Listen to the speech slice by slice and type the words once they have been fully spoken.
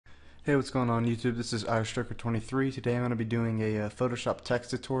Hey, what's going on YouTube? This is IRStrucker23. Today I'm going to be doing a Photoshop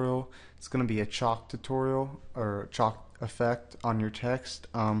text tutorial. It's going to be a chalk tutorial, or chalk effect on your text.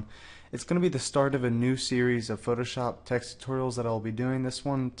 It's going to be the start of a new series of Photoshop text tutorials that I'll be doing. This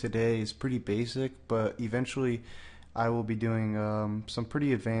one today is pretty basic, but eventually I will be doing some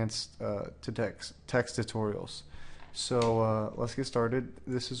pretty advanced text tutorials. So let's get started.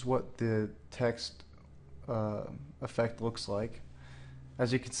 This is what the text effect looks like.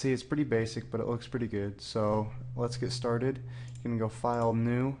 As you can see, it's pretty basic, but it looks pretty good. So let's get started. You can go File,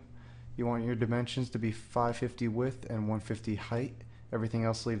 New. You want your dimensions to be 550 width and 150 height. Everything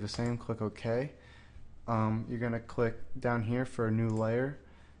else leave the same. Click OK. You're going to click down here for a new layer.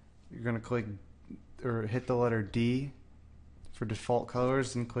 You're going to click or hit the letter D for default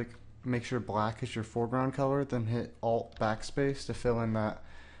colors, and click make sure black is your foreground color. Then hit Alt Backspace to fill in that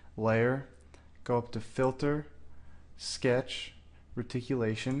layer. Go up to Filter, Sketch,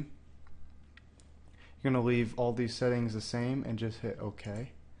 Reticulation. You're going to leave all these settings the same and just hit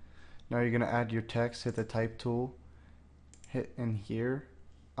OK. Now you're going to add your text. Hit the type tool, hit in here.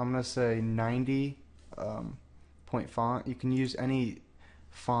 I'm going to say 90 point font. You can use any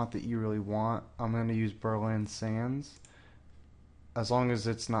font that you really want. I'm going to use Berlin Sans. As long as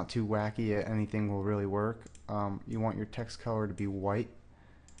it's not too wacky, anything will really work. You want your text color to be white.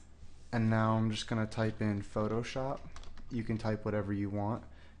 And now I'm just going to type in Photoshop. You can type whatever you want.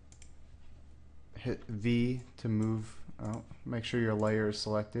 Hit V to move. Make sure your layer is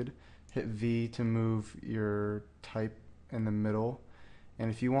selected. Hit V to move your type in the middle. And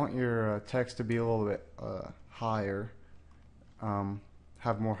if you want your text to be a little bit higher,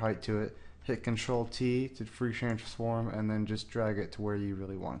 have more height to it, hit Control T to free transform, and then just drag it to where you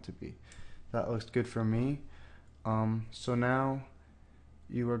really want it to be. That looks good for me. So now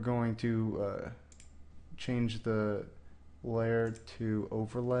you are going to change the layer to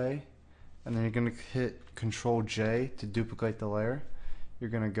overlay, and then you're going to hit Control J to duplicate the layer.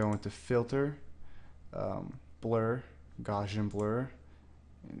 You're going to go into Filter, Blur, Gaussian Blur,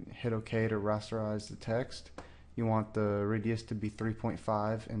 and hit OK to rasterize the text. You want the radius to be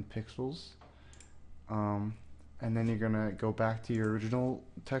 3.5 in pixels, and then you're going to go back to your original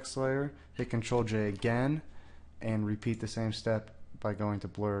text layer, hit Control J again, and repeat the same step by going to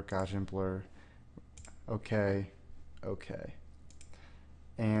Blur, Gaussian Blur, OK, OK.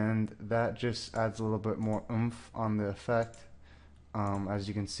 And that just adds a little bit more oomph on the effect, as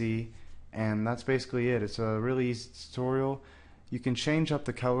you can see. And that's basically it. It's a really easy tutorial. You can change up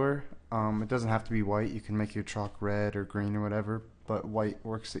the color. It doesn't have to be white. You can make your chalk red or green or whatever, but white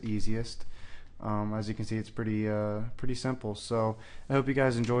works the easiest. As you can see, it's pretty simple. So I hope you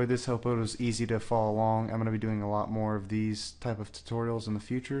guys enjoyed this. Hope it was easy to follow along. I'm going to be doing a lot more of these type of tutorials in the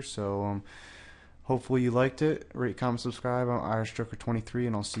future. So hopefully you liked it. Rate, comment, subscribe. I'm IRStrucker23,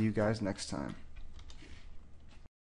 and I'll see you guys next time.